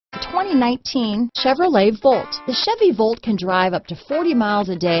2019 Chevrolet Volt. The Chevy Volt can drive up to 40 miles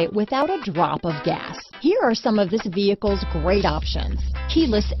a day without a drop of gas. Here are some of this vehicle's great options: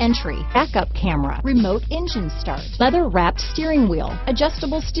 keyless entry, backup camera, remote engine start, leather-wrapped steering wheel,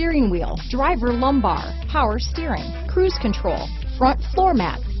 adjustable steering wheel, driver lumbar, power steering, cruise control, front floor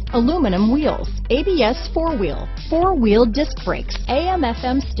mats, aluminum wheels, ABS four-wheel disc brakes,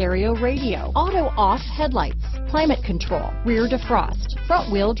 AM/FM stereo radio, auto-off headlights, climate control, rear defrost,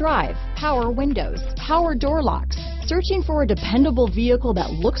 front-wheel drive, power windows, power door locks. Searching for a dependable vehicle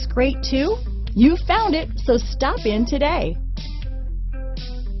that looks great too? You found it, so stop in today.